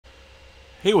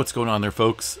Hey, what's going on there,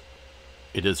 folks?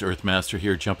 It is Earthmaster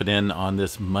here, jumping in on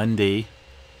this Monday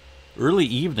early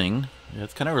evening. Yeah,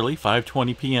 it's kind of early,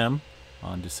 5:20 p.m.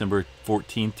 on December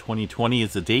 14th, 2020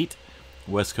 is the date.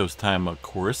 West Coast time, of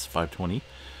course, 5:20.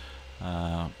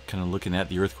 Kind of looking at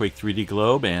the Earthquake 3D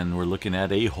globe, and we're looking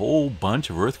at a whole bunch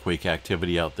of earthquake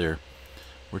activity out there.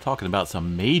 We're talking about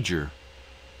some major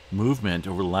movement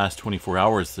over the last 24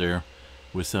 hours there,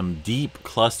 with some deep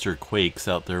cluster quakes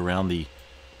out there around the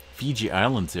Fiji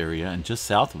Islands area and just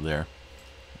south of there.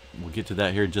 We'll get to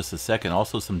that here in just a second.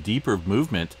 Also some deeper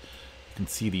movement. You can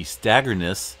see the staggered,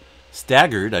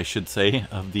 I should say,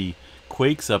 of the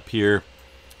quakes up here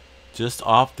just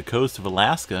off the coast of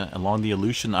Alaska along the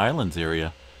Aleutian Islands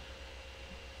area.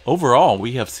 Overall,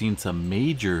 we have seen some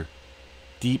major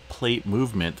deep plate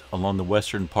movement along the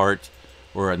western part,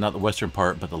 or not the western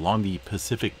part, but along the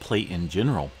Pacific plate in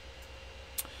general.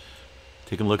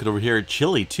 Taking a look at over here at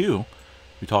Chile too.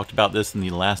 We talked about this in the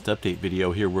last update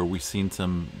video here, where we've seen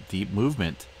some deep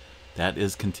movement. That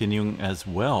is continuing as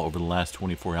well over the last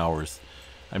 24 hours.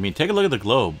 I mean, take a look at the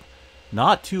globe.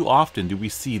 Not too often do we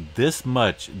see this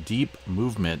much deep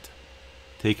movement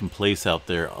taking place out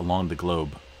there along the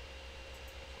globe.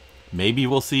 Maybe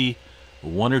we'll see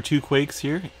one or two quakes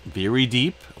here, very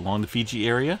deep along the Fiji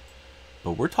area.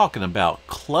 But we're talking about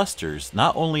clusters,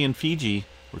 not only in Fiji,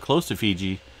 or close to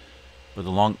Fiji, but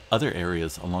along other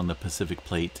areas along the Pacific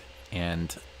plate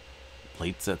and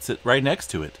plates that sit right next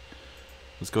to it.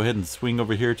 Let's go ahead and swing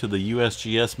over here to the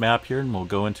USGS map here, and we'll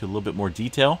go into a little bit more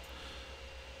detail.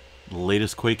 The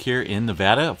latest quake here in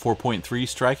Nevada, a 4.3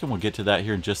 strike, and we'll get to that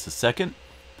here in just a second.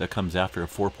 That comes after a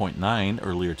 4.9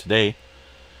 earlier today.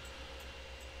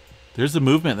 There's the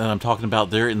movement that I'm talking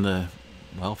about there in the,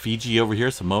 well, Fiji over here,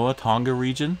 Samoa, Tonga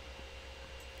region.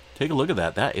 Take a look at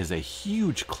that. That is a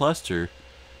huge cluster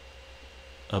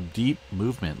of deep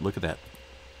movement. Look at that.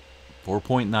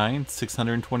 4.9,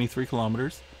 623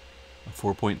 kilometers.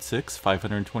 4.6,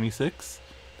 526.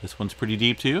 This one's pretty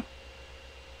deep too.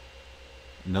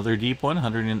 Another deep one,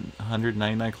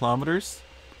 199 kilometers.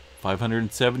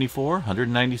 574,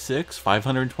 196,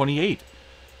 528.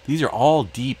 These are all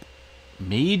deep,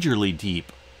 majorly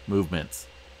deep movements.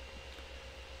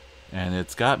 And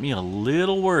it's got me a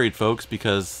little worried, folks,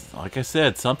 because, like I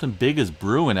said, something big is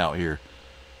brewing out here.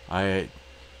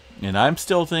 I'm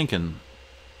still thinking,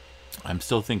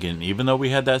 even though we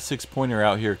had that 6-pointer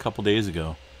out here a couple days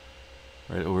ago,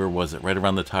 right, where was it? Right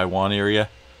around the Taiwan area.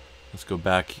 Let's go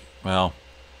back. Well,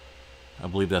 I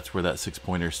believe that's where that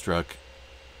 6-pointer struck.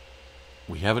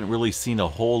 We haven't really seen a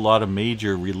whole lot of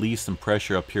major release and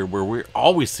pressure up here where we're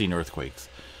always seeing earthquakes.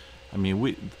 I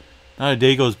mean, not a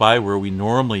day goes by where we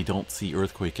normally don't see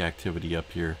earthquake activity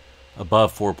up here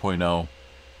above 4.0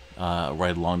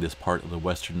 right along this part of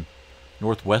the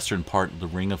northwestern part of the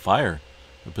Ring of Fire,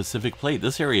 the Pacific plate.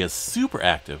 This area is super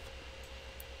active,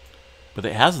 but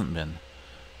it hasn't been.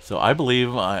 So I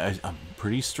believe I'm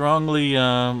pretty strongly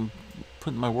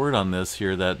putting my word on this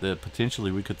here that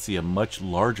potentially we could see a much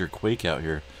larger quake out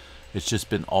here. It's just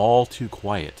been all too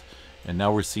quiet, and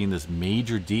now we're seeing this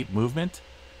major deep movement.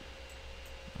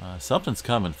 Something's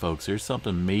coming, folks. There's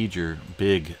something major,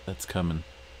 big that's coming.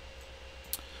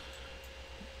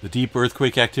 The deep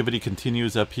earthquake activity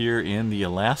continues up here in the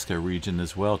Alaska region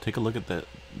as well. Take a look at the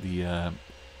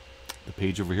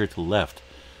page over here to the left,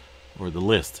 or the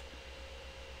list.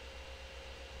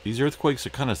 These earthquakes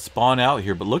are kind of spawn out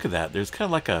here, but look at that. There's kind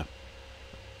of like a,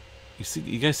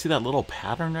 you guys see that little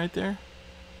pattern right there?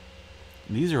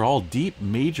 And these are all deep,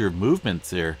 major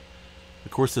movements there. Of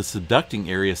course, the subducting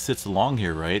area sits along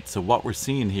here, right? So what we're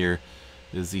seeing here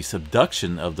is the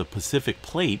subduction of the Pacific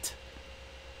plate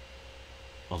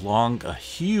along a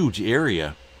huge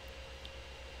area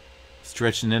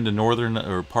stretching into northern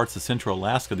or parts of central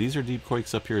Alaska. These are deep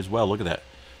quakes up here as well. Look at that.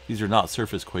 These are not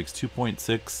surface quakes.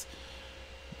 2.6.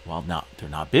 Well, they're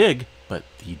not big, but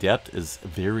the depth is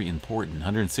very important.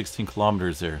 116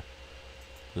 kilometers there.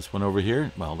 This one over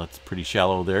here, well, that's pretty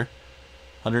shallow there.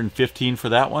 115 for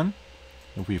that one.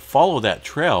 If we follow that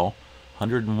trail,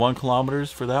 101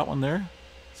 kilometers for that one there.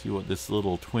 See what this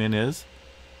little twin is.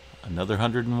 Another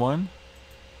 101.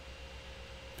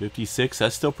 56,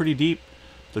 that's still pretty deep.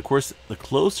 But of course, the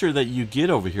closer that you get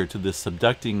over here to this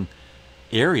subducting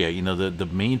area, you know, the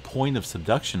main point of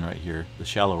subduction right here, the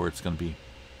shallower it's going to be.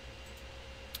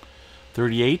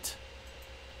 38,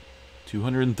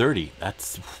 230.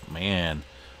 That's, man,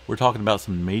 we're talking about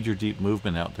some major deep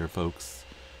movement out there, folks,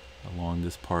 along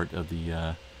this part of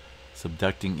the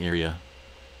subducting area.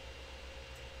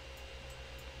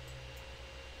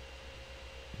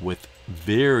 With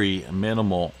very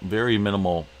minimal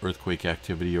earthquake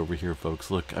activity over here,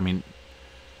 folks. Look, I mean,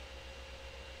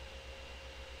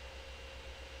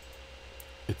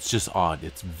 It's just odd.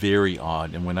 It's very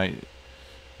odd. And when I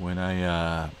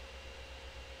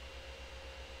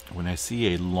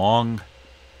see a long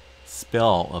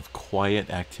spell of quiet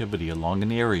activity along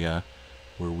an area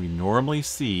where we normally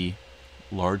see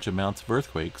large amounts of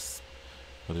earthquakes,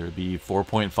 whether it be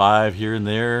 4.5 here and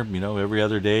there, you know, every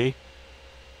other day,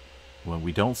 when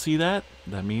we don't see that,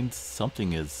 that means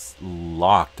something is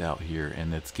locked out here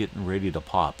and it's getting ready to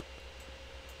pop.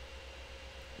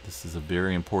 This is a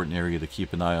very important area to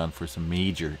keep an eye on for some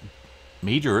major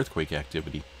earthquake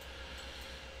activity.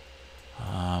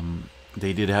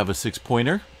 They did have a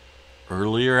 6-pointer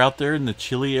earlier out there in the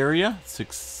Chile area.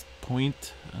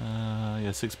 6-pointer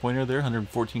there,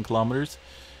 114 kilometers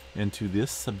into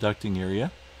this subducting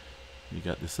area. You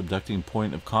got the subducting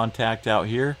point of contact out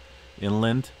here,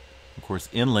 inland. Of course,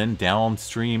 inland,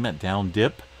 downstream at down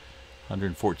dip,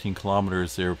 114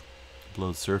 kilometers there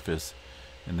below the surface.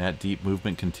 And that deep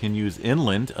movement continues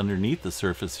inland underneath the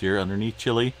surface here, underneath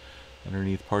Chile,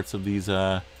 underneath parts of these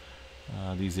areas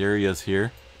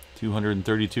here.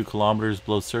 232 kilometers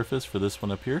below surface for this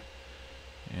one up here.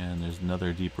 And there's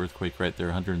another deep earthquake right there,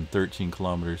 113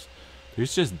 kilometers.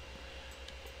 There's just,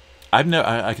 I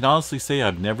can honestly say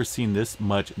I've never seen this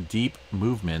much deep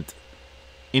movement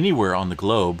anywhere on the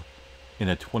globe in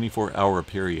a 24-hour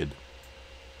period.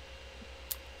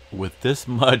 With this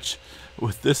much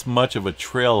of a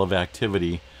trail of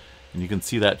activity, and you can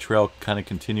see that trail kind of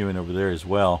continuing over there as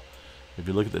well. If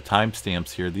you look at the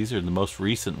timestamps here, these are the most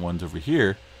recent ones over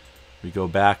here. We go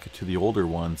back to the older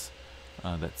ones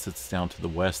that sits down to the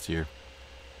west here,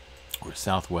 or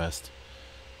southwest.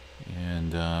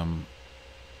 And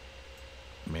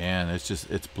man,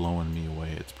 it's blowing me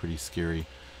away. It's pretty scary.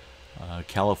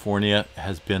 California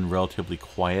has been relatively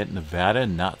quiet. Nevada,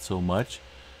 not so much.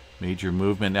 Major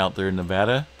movement out there in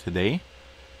Nevada today.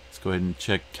 Let's go ahead and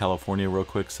check California real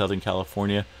quick. Southern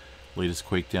California, latest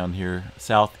quake down here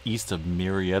southeast of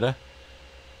Marietta.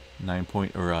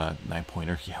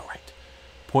 9-pointer, yeah, right.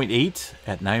 0.8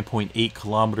 at 9.8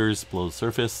 kilometers below the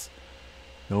surface.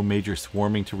 No major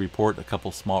swarming to report. A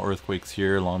couple small earthquakes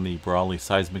here along the Brawley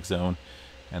seismic zone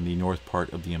and the north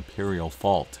part of the Imperial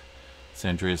Fault.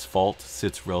 San Andreas Fault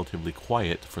sits relatively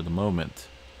quiet for the moment.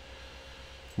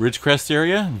 Ridgecrest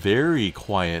area, very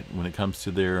quiet when it comes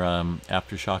to their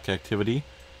aftershock activity.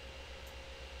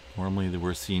 Normally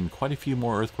we're seeing quite a few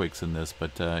more earthquakes in this,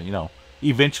 but you know,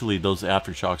 eventually those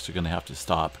aftershocks are going to have to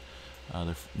stop.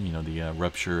 The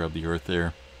rupture of the earth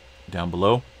there down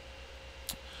below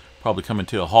probably coming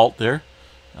to a halt there,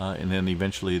 and then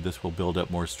eventually this will build up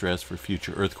more stress for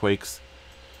future earthquakes.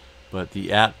 But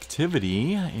the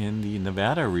activity in the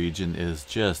Nevada region is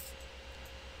just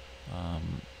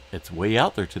it's way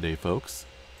out there today, folks.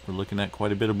 We're looking at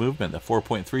quite a bit of movement. The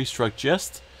 4.3 struck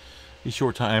just a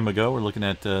short time ago. We're looking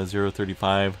at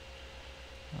 0:35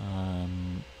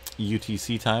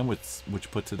 UTC time,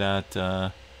 which puts it at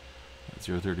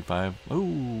 0:35.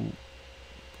 Oh,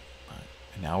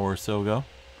 an hour or so ago,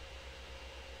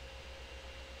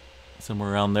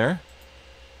 somewhere around there.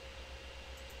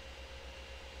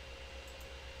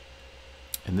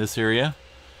 In this area,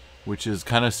 which is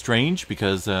kind of strange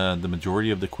because the majority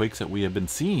of the quakes that we have been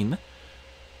seeing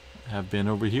have been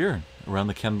over here around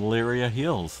the Candelaria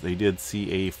Hills. They did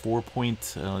see a 4.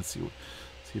 Let's see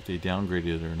if they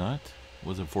downgraded it or not.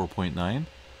 Was it 4.9?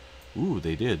 Ooh,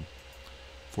 they did.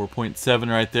 4.7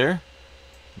 right there.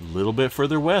 A little bit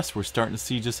further west, we're starting to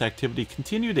see just activity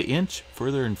continue to inch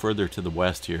further and further to the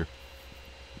west here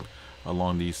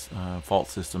along these fault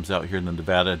systems out here in the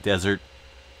Nevada desert.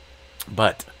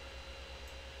 But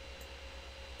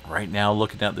right now,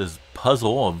 looking at this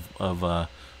puzzle of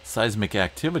seismic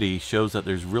activity shows that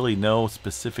there's really no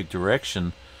specific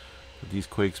direction that these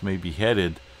quakes may be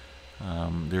headed.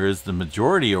 There is the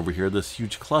majority over here, this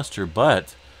huge cluster,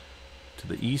 but to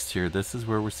the east here, this is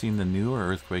where we're seeing the newer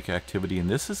earthquake activity, and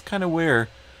this is kind of where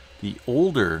the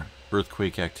older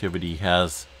earthquake activity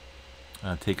has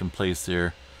taken place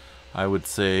there, I would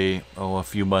say, a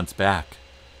few months back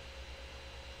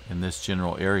in this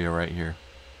general area right here.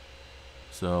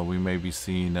 So we may be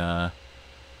seeing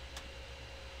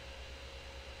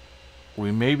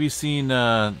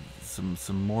some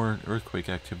more earthquake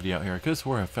activity out here. I could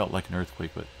swear I felt like an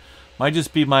earthquake, but might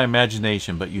just be my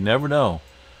imagination, but you never know.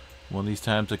 One of these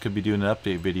times I could be doing an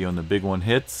update video and the big one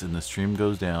hits and the stream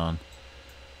goes down.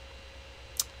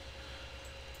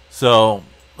 So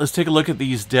let's take a look at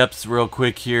these depths real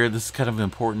quick here. This is kind of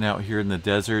important out here in the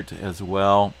desert as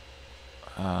well.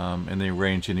 And they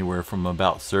range anywhere from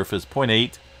about surface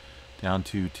 0.8 down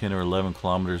to 10 or 11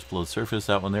 kilometers below surface.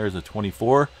 That one there is a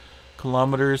 24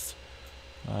 kilometers.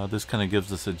 This kind of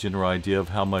gives us a general idea of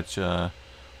how much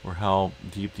or how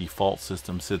deep the fault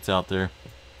system sits out there.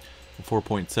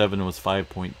 4.7 was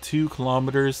 5.2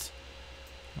 kilometers.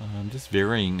 Just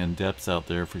varying in depths out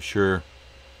there for sure.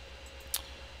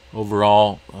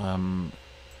 Overall,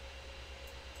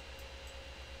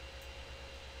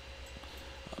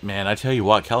 man, I tell you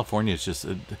what, California is just,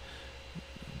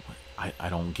 I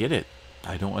don't get it.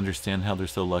 I don't understand how they're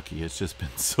so lucky. It's just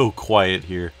been so quiet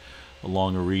here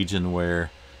along a region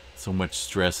where so much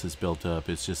stress is built up.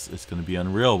 It's going to be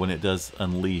unreal when it does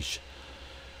unleash.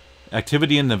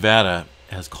 Activity in Nevada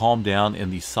has calmed down in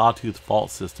the Sawtooth Fault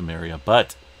System area,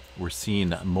 but we're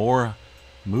seeing more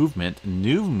movement,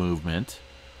 new movement,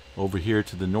 over here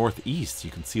to the northeast.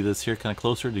 You can see this here kind of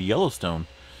closer to Yellowstone,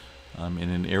 in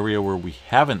an area where we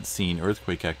haven't seen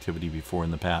earthquake activity before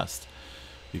in the past.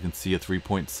 You can see a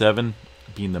 3.7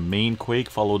 being the main quake,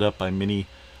 followed up by many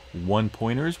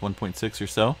 1-pointers, 1.6 or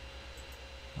so.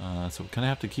 So we kind of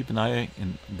have to keep an eye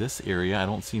in this area. I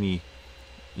don't see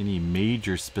any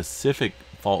major specific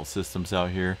fault systems out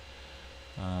here.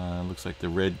 Looks like the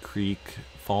Red Creek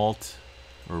Fault,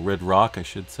 or Red Rock I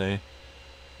should say,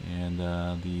 and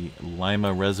the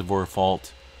Lima Reservoir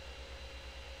Fault.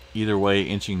 Either way,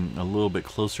 inching a little bit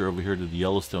closer over here to the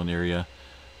Yellowstone area,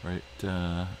 right?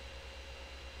 I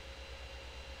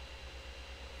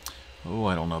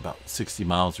don't know, about 60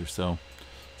 miles or so.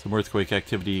 Some earthquake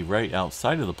activity right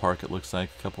outside of the park, it looks like.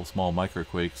 A couple small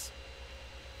microquakes.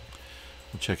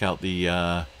 We'll check out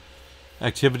the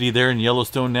activity there in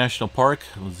Yellowstone National Park.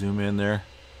 We'll zoom in there.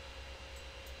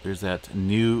 There's that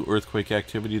new earthquake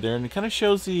activity there, and it kind of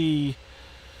shows the...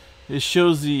 let's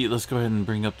go ahead and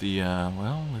bring up the...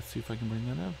 well, let's see if I can bring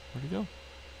that up. Where'd it go?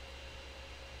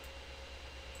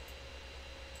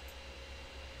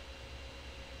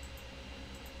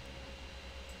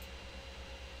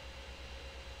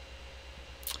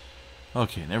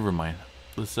 Okay, never mind.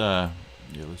 Let's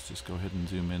let's just go ahead and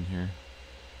zoom in here.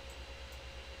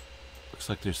 Looks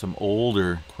like there's some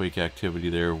older quake activity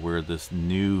there where this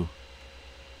new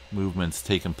movement's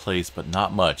taken place, but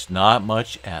not much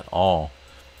at all.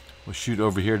 We'll shoot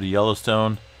over here to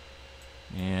Yellowstone,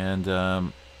 and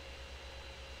not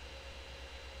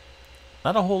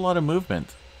a whole lot of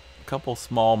movement. A couple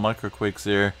small microquakes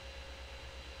there.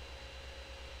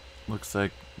 Looks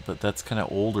like, but that's kind of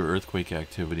older earthquake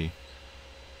activity.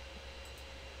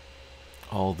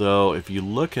 Although, if you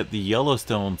look at the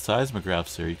Yellowstone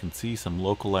seismographs there, you can see some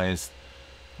localized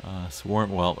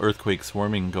earthquake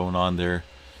swarming going on there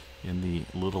in the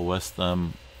Little West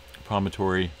Thumb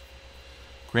Promontory,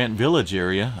 Grant Village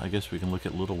area. I guess we can look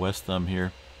at Little West Thumb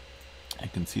here. You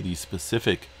can see these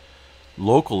specific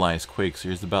localized quakes.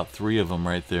 There's about 3 of them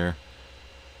right there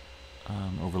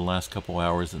over the last couple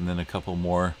hours, and then a couple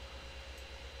more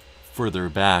further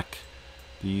back.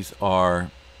 These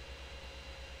are...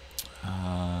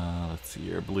 let's see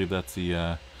here. I believe that's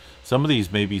the some of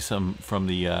these may be some from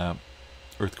the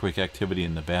earthquake activity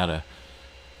in Nevada.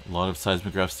 A lot of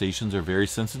seismograph stations are very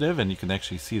sensitive, and you can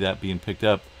actually see that being picked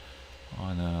up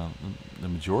on the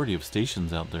majority of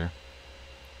stations out there.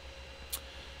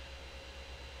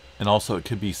 And also it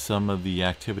could be some of the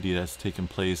activity that's taken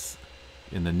place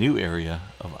in the new area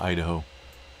of Idaho.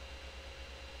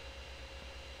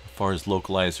 As far as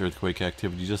localized earthquake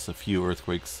activity, just a few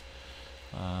earthquakes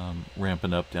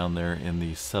ramping up down there in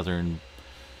the southern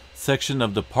section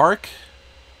of the park.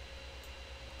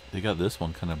 They got this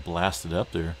one kind of blasted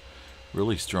up there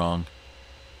really strong,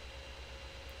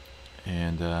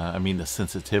 and I mean the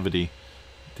sensitivity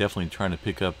definitely trying to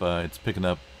pick up, it's picking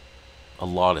up a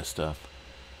lot of stuff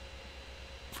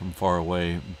from far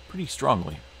away pretty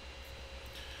strongly.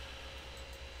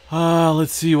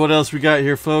 Let's see what else we got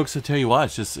here, folks. I tell you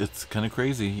what, it's kind of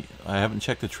crazy. I haven't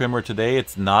checked the trimmer today.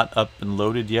 It's not up and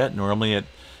loaded yet. Normally it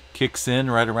kicks in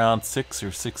right around 6 or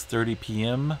 6:30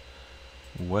 p.m.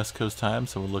 West Coast time.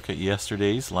 So we'll look at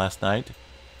yesterday's, last night,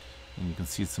 and you can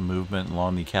see some movement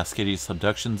along the Cascadia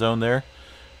subduction zone there.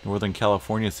 Northern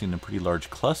California has seen a pretty large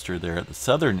cluster there at the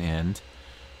southern end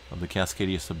of the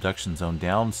Cascadia subduction zone,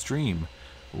 downstream,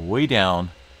 way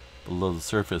down below the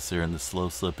surface there in the slow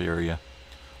slip area.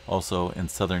 Also in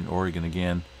southern Oregon,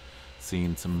 again,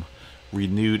 seeing some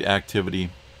renewed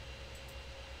activity.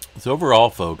 So overall,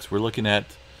 folks, we're looking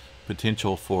at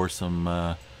potential for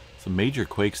some major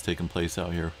quakes taking place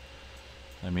out here.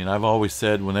 I mean, I've always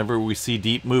said whenever we see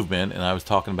deep movement, and I was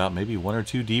talking about maybe 1 or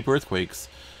 2 deep earthquakes,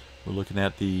 we're looking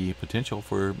at the potential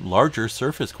for larger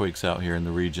surface quakes out here in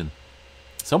the region,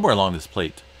 somewhere along this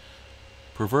plate.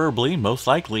 Preferably, most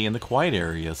likely, in the quiet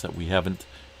areas that we haven't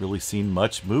really seen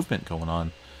much movement going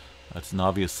on. That's an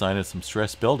obvious sign of some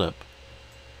stress buildup.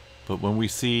 But when we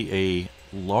see a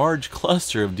large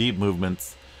cluster of deep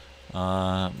movements,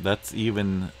 That's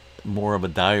even more of a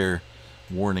dire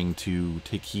warning to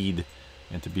take heed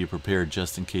and to be prepared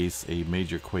just in case a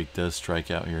major quake does strike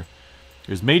out here.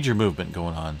 There's major movement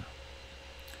going on.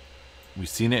 We've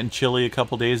seen it in Chile a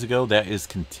couple days ago. That is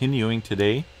continuing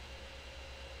today.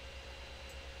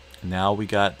 Now we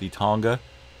got the Tonga,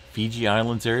 Fiji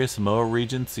Islands area, Samoa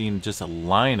region, seeing just a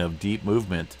line of deep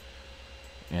movement.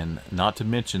 And not to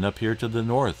mention up here to the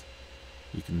north.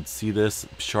 You can see this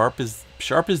sharp as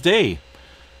day.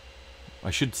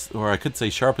 I could say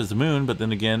sharp as the moon, but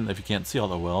then again, if you can't see all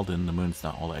that well, then the moon's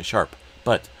not all that sharp.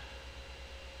 But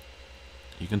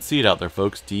you can see it out there,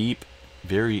 folks. Deep,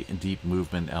 very deep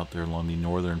movement out there along the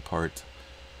northern part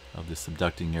of the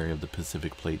subducting area of the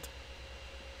Pacific Plate.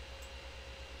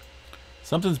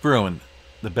 Something's brewing.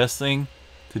 The best thing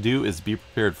to do is be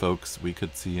prepared, folks. We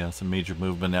could see some major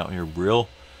movement out here real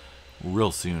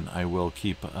soon. I will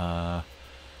keep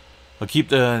I'll keep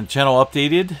the channel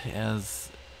updated as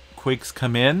quakes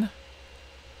come in.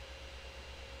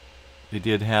 They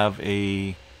did have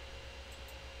a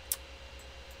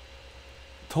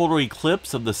total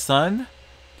eclipse of the sun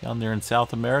down there in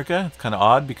South America. It's kind of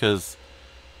odd because,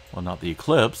 well, not the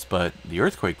eclipse, but the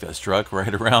earthquake that struck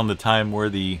right around the time where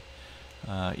the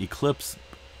eclipse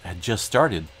had just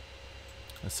started.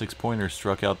 A 6-pointer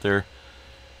struck out there.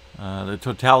 The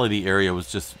totality area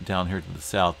was just down here to the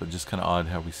south, but just kind of odd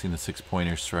how we've seen the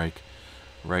 6-pointer strike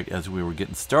right as we were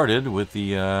getting started with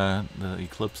the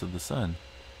eclipse of the sun.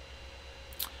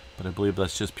 But I believe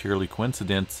that's just purely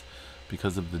coincidence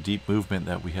because of the deep movement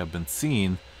that we have been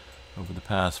seeing over the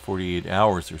past 48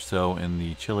 hours or so in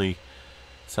the Chile,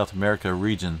 South America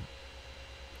region.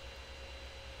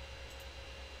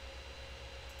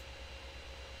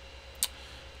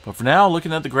 But for now,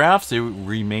 looking at the graphs, they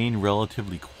remain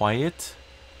relatively quiet.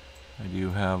 I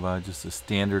do have just the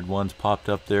standard ones popped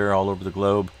up there all over the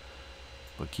globe.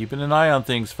 But keeping an eye on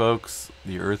things, folks.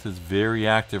 The Earth is very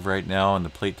active right now in the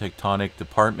plate tectonic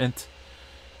department.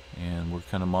 And we're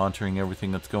kind of monitoring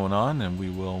everything that's going on, and we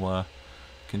will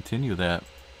continue that.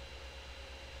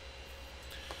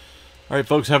 Alright,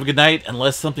 folks, have a good night.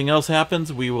 Unless something else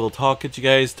happens, we will talk at you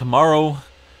guys tomorrow.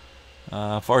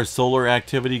 As far as solar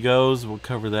activity goes, we'll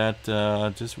cover that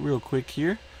just real quick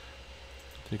here.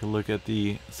 Take a look at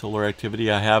the solar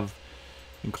activity. I have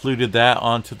included that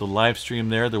onto the live stream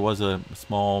there. There was a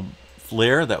small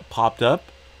flare that popped up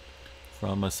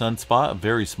from a sunspot, a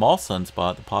very small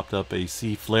sunspot that popped up, a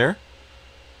C flare.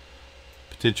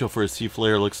 Potential for a C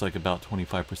flare looks like about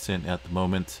 25% at the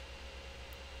moment.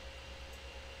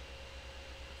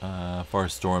 As far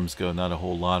as storms go, not a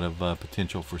whole lot of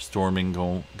potential for storming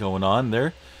going on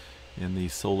there in the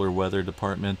solar weather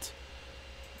department.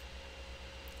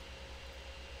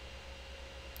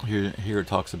 Here it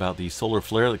talks about the solar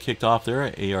flare that kicked off there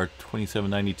at AR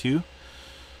 2792.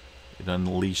 It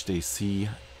unleashed a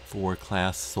C4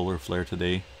 class solar flare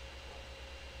today.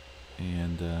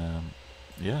 And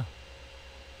yeah,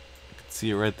 you can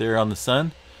see it right there on the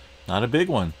sun. Not a big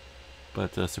one.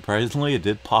 But surprisingly, it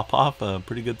did pop off a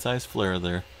pretty good sized flare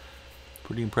there.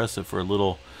 Pretty impressive for a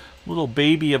little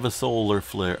baby of a solar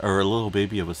flare, or a little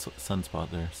baby of a sunspot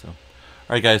there. So, all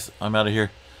right, guys, I'm out of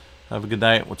here. Have a good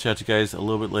night. We'll chat to you guys a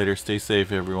little bit later. Stay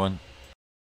safe, everyone.